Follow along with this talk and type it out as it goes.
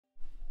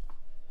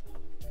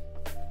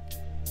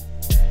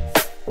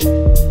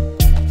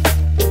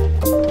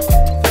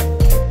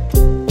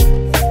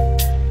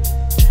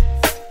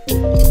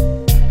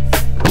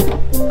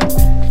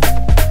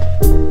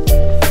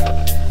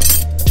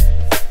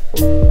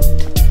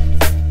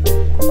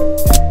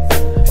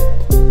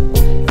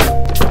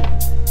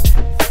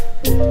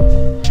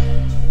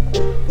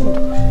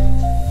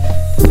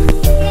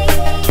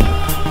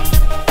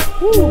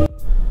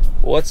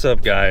What's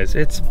up guys?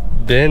 It's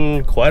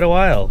been quite a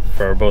while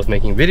for both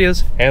making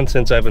videos and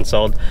since I've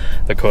installed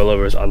the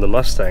coilovers on the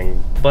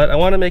Mustang, but I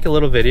want to make a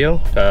little video,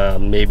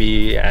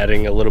 maybe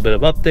adding a little bit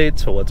of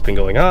updates to what's been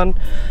going on,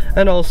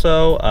 and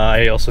also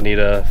I also need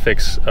to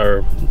fix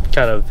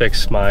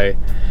my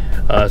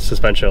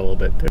suspension a little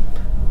bit.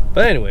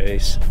 But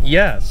anyways,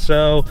 yeah,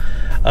 so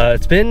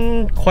it's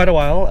been quite a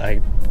while.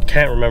 I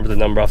can't remember the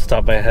number off the top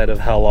of my head of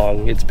how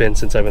long it's been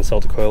since I've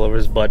installed the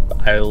coilovers, but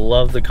I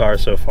love the car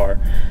so far.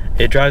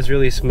 It drives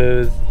really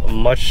smooth,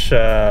 much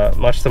to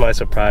my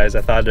surprise.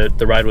 I thought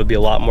the ride would be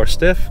a lot more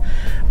stiff,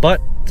 but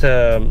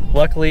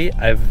luckily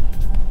I've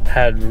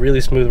had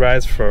really smooth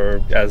rides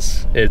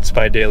as it's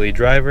my daily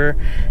driver,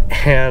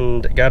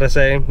 and gotta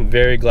say,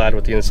 very glad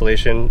with the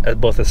installation,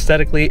 both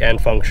aesthetically and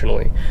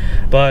functionally.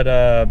 But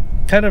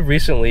kind of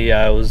recently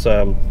I was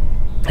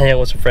hanging out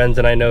with some friends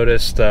and I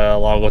noticed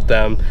along with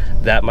them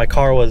that my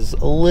car was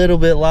a little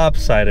bit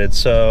lopsided.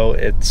 So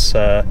it's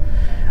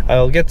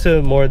I'll get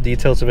to more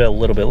details of it a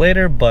little bit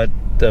later, but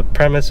the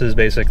premise is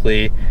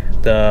basically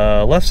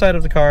the left side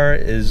of the car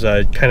is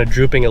kind of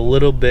drooping a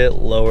little bit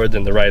lower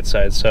than the right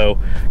side. So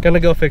gonna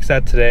go fix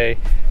that today.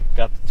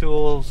 Got the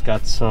tools,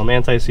 got some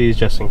anti-seize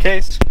just in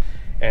case,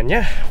 and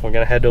yeah, we're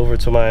gonna head over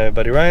to my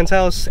buddy Ryan's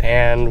house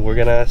and we're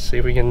gonna see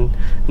if we can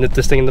nip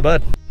this thing in the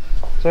bud.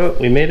 So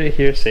we made it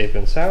here safe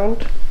and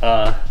sound.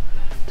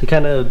 To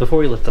kind of, before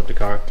we lift up the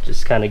car,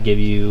 just kind of give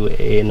you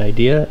an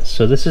idea.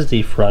 So this is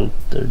the front,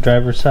 the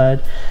driver's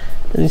side.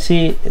 And you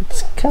see,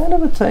 it's kind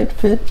of a tight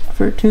fit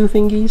for two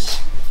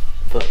thingies.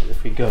 But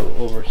if we go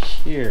over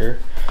here,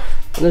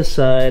 on this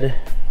side,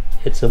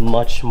 it's a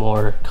much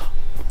more,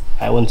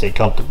 I wouldn't say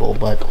comfortable,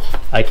 but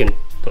I can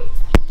put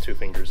two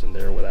fingers in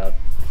there without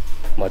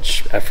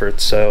much effort.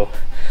 So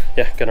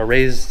yeah, gonna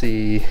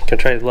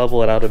try to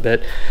level it out a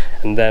bit,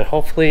 and then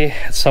hopefully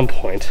at some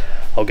point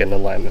I'll get an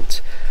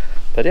alignment.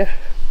 But yeah,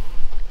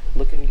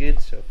 looking good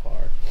so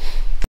far.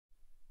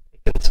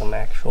 Taking some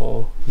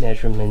actual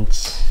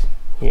measurements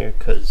here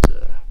because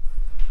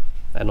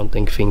I don't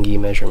think fingy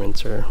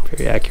measurements are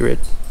very accurate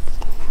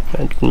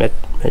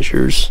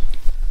measures.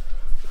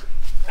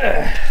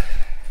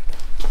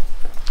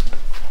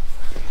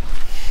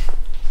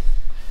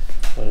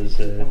 What is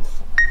it?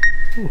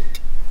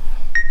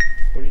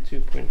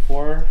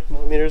 42.4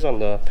 millimeters on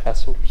the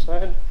passenger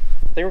side.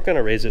 I think we're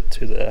gonna raise it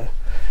to the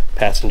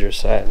passenger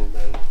side, and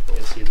then you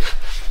can see the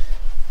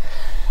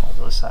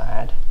other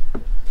side.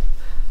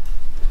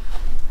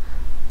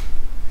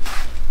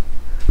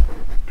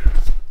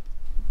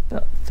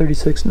 About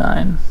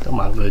 36.9. Oh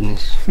my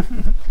goodness.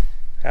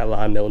 Got a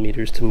lot of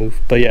millimeters to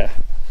move, but yeah,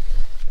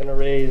 gonna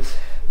raise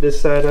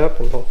this side up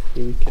and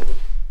hopefully we can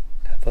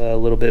have a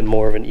little bit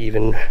more of an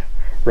even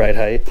ride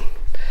height.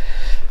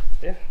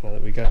 Yeah, now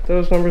that we got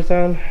those numbers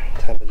down,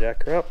 time to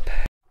jack her up.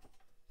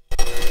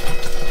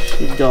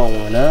 She's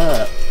going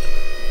up.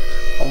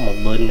 Oh my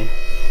goodness.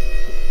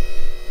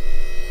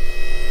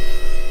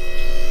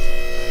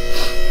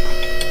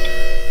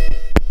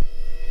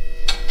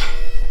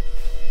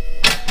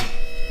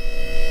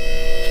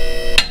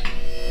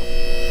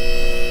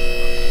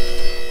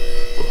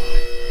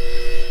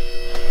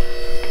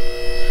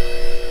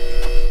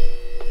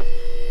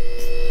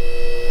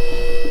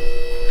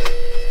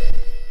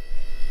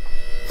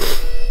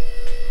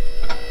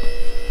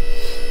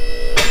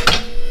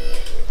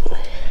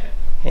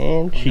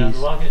 And cheese.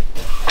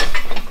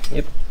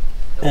 Yep.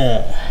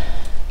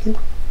 Okay.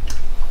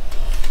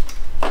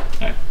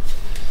 Alright.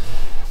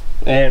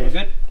 And we're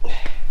good.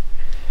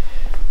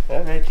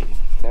 Alrighty.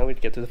 Now we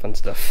get to the fun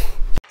stuff.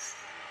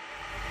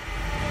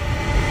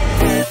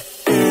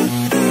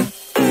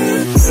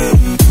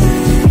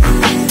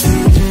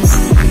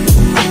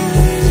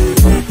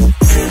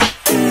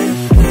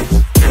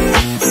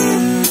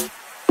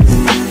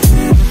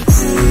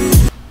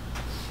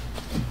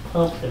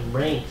 Oh, the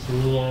brakes,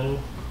 man.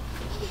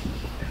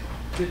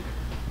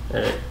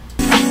 Alright.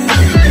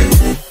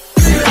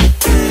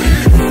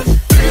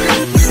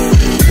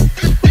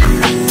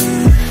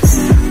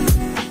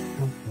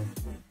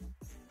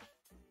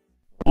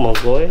 Come on,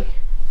 boy.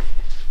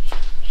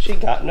 She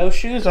got no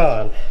shoes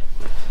on.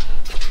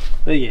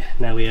 But yeah,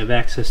 now we have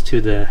access to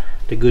the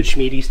good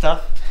schmeedy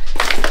stuff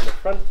in the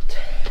front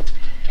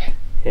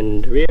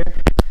and the rear.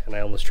 And I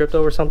almost tripped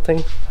over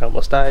something. I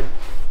almost died.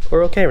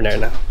 We're okay right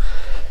now.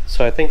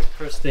 So I think the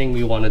first thing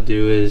we want to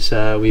do is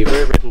we've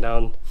already written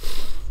down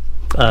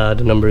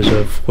the numbers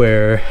of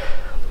where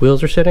the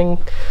wheels are sitting.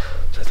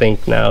 So I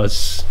think now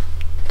it's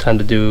time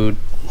to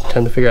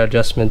figure out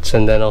adjustments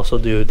and then also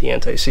do the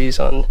anti-seize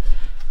on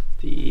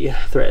the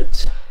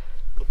threads.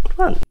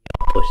 Come on,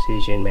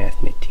 precision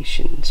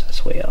mathematicians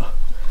as well.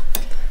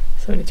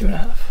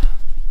 72.5.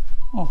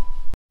 Oh.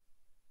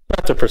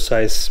 Not a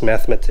precise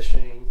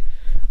mathematician.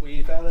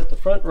 We found that the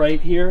front right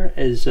here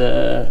is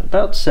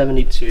about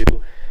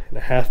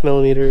 72.5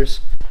 millimeters,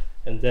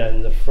 and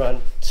then the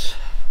front,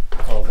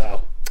 oh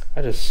wow,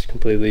 I just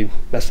completely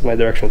messed up my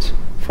directions.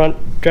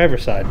 Front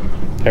driver's side,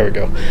 there we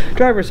go.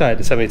 Driver's side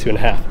is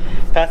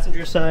 72.5.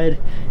 Passenger side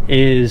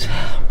is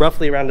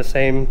roughly around the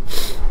same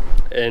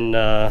in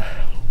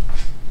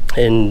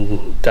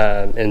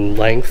in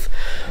length,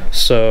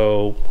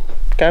 so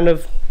kind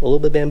of a little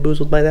bit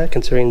bamboozled by that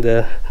considering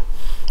the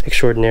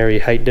extraordinary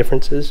height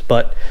differences,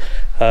 but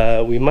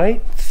we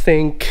might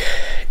think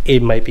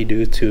it might be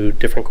due to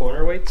different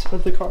corner weights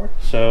of the car,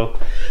 so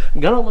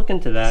I'm gonna look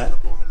into that,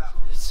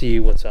 see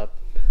what's up.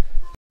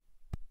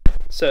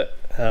 So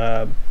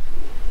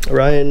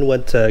Ryan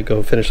went to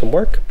go finish some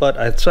work, but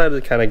I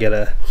decided to kind of get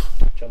a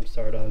jump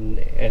start on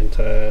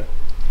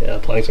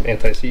applying some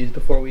anti-seize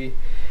before we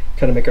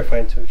kind of make our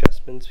fine-tune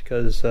adjustments,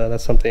 because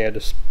that's something I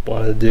just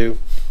wanted to do.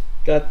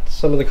 Got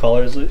some of the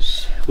collars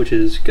loose, which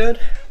is good,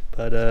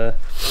 but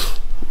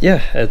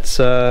yeah, it's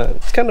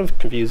kind of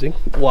confusing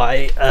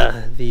why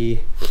the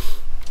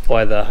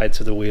heights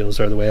of the wheels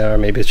are the way they are.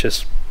 Maybe it's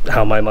just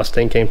how my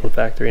Mustang came from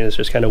factory and it's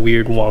just kind of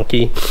weird and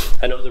wonky.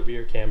 I know the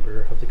rear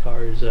camber of the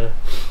car is a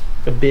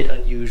bit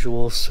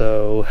unusual,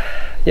 so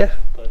yeah,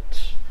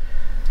 but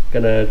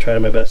gonna try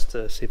my best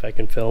to see if I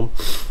can film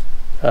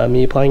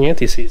me applying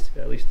anti-seize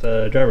to at least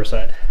the driver's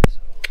side. So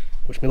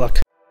wish me luck.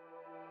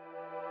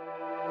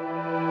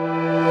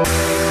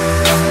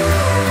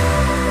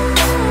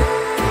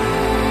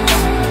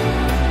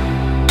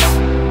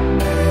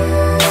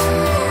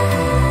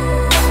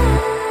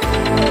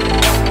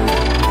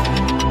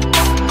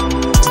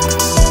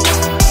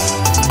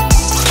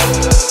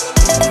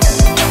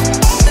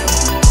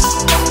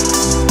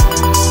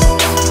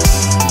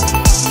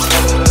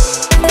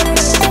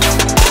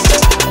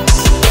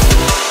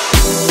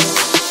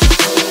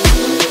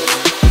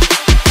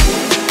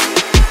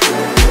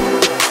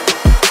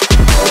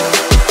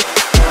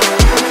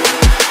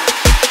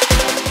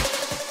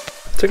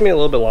 Took me a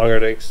little bit longer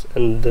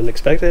than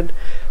expected.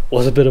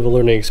 Was a bit of a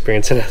learning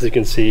experience, and as you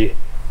can see,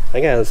 I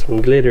got some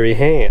glittery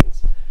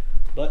hands.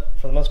 But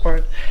for the most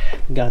part,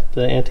 got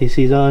the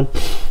anti-seize on.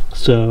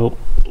 So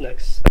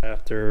next,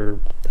 after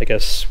I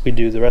guess we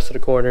do the rest of the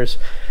corners,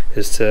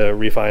 is to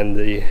refine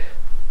the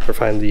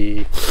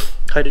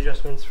height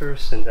adjustments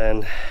first, and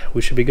then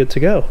we should be good to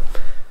go.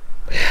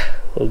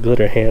 Little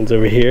glitter hands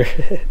over here.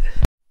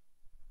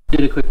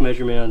 Did a quick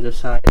measurement on this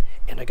side,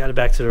 and I got it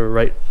back to the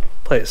right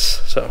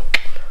place. So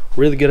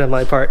really good on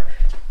my part.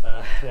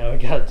 Now we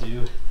gotta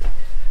do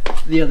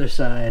the other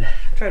side. I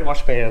tried to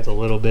wash my hands a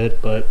little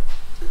bit, but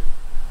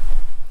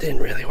didn't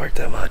really work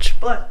that much.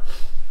 But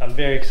I'm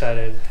very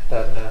excited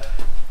that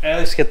I at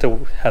least get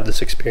to have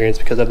this experience,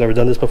 because I've never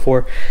done this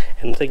before,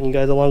 and I'm taking you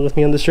guys along with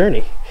me on this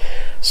journey.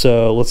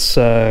 So let's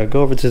go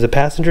over to the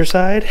passenger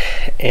side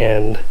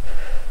and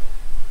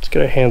let's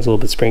get our hands a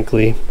little bit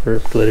sprinkly or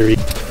glittery.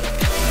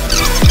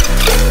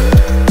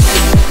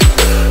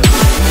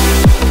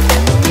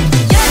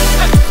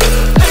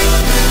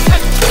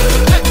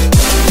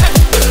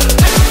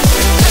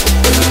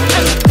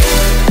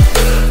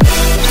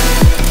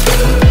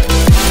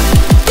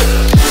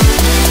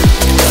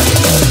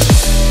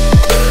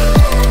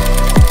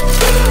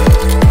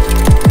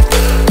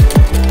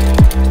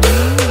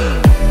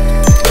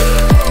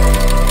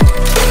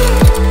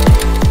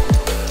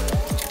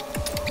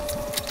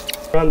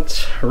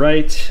 Front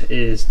right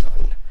is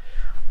done.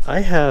 I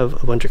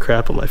have a bunch of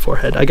crap on my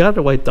forehead. I got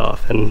it wiped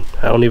off, and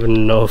I don't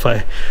even know if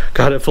I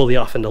got it fully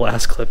off in the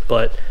last clip,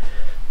 but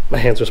my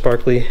hands are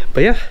sparkly.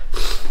 But yeah,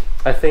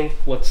 I think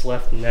what's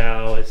left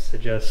now is to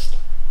just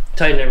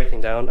tighten everything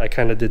down. I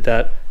kind of did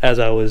that as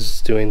I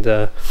was doing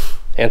the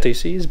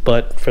anti-seize,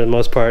 but for the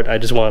most part, I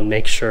just want to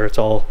make sure it's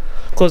all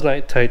close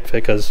and tight fit,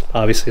 because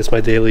obviously it's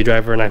my daily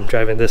driver and I'm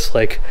driving this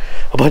like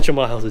a bunch of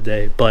miles a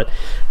day. But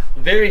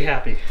very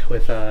happy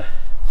with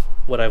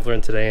what I've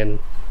learned today and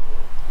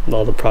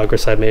all the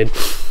progress I've made.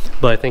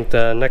 But I think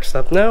the next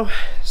step now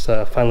is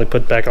finally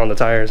put back on the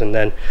tires, and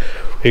then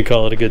we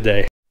call it a good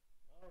day.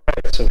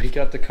 Alright, so we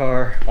got the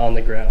car on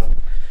the ground.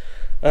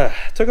 It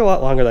took a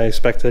lot longer than I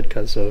expected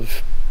because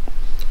of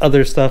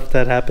other stuff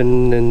that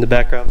happened in the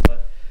background,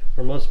 but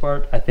for the most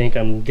part, I think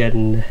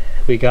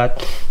we got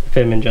the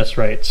fitment just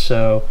right.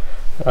 So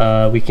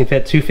we can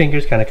fit 2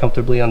 fingers kind of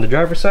comfortably on the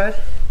driver's side,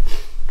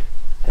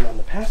 and on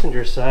the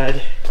passenger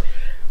side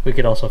we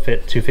could also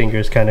fit 2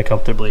 fingers kind of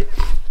comfortably,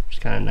 which is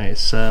kind of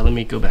nice. Let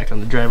me go back on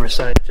the driver's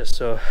side just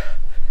so I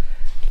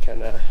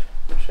can kind of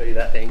show you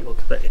that angle.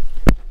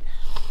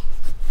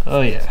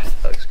 Oh yeah, that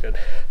looks good.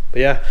 But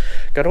yeah,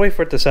 gotta wait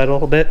for it to settle a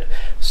little bit.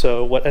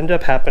 So what ended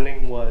up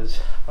happening was,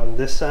 on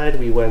this side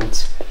we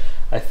went,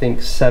 I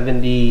think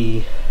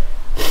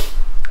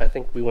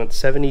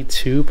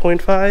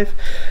 72.5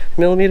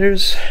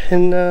 millimeters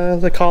in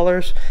the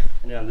collars,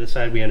 and on this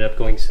side we ended up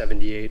going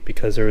 78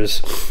 because there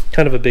was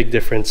kind of a big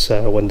difference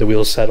when the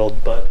wheels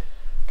settled. But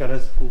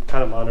gotta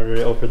kind of monitor it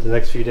over the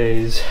next few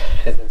days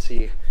and then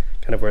see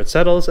kind of where it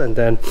settles, and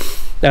then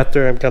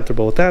after I'm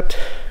comfortable with that,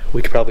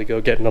 we could probably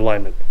go get an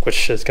alignment,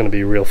 which is going to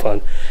be real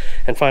fun.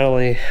 And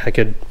finally, I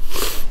could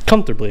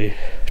comfortably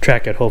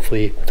track it,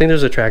 hopefully. I think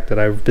there's a track that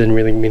I've been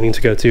really meaning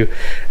to go to,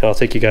 and I'll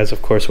take you guys,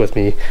 of course, with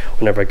me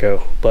whenever I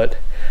go. But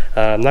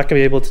I'm not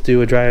going to be able to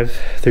do a drive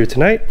through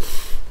tonight,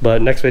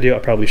 but next video I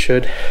probably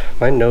should.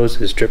 My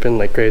nose is dripping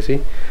like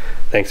crazy.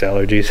 Thanks,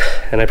 allergies.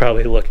 And I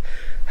probably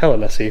hella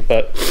messy.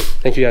 But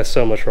thank you guys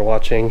so much for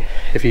watching.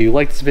 If you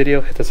like this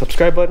video, hit the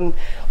subscribe button,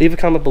 leave a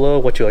comment below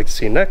what you'd like to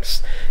see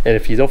next, and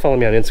if you don't follow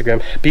me on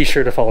Instagram, be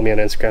sure to follow me on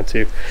Instagram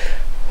too.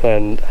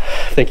 And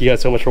thank you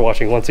guys so much for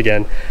watching once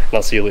again, and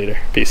I'll see you later.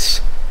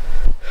 Peace.